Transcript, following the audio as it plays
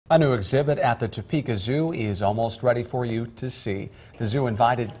A new exhibit at the Topeka Zoo is almost ready for you to see. The zoo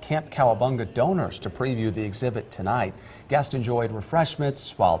invited Camp Cowabunga donors to preview the exhibit tonight. Guests enjoyed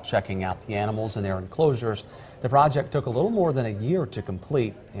refreshments while checking out the animals in their enclosures. The project took a little more than a year to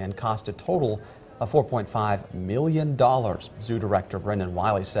complete and cost a total of $4.5 million. Zoo Director Brendan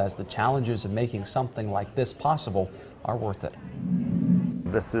Wiley says the challenges of making something like this possible are worth it.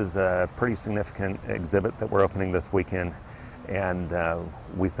 This is a pretty significant exhibit that we're opening this weekend, and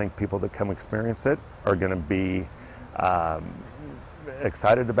we think people that come experience it are going to be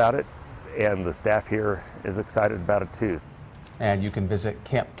excited about it, and the staff here is excited about it too. And you can visit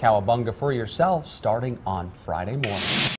Camp Cowabunga for yourself starting on Friday morning.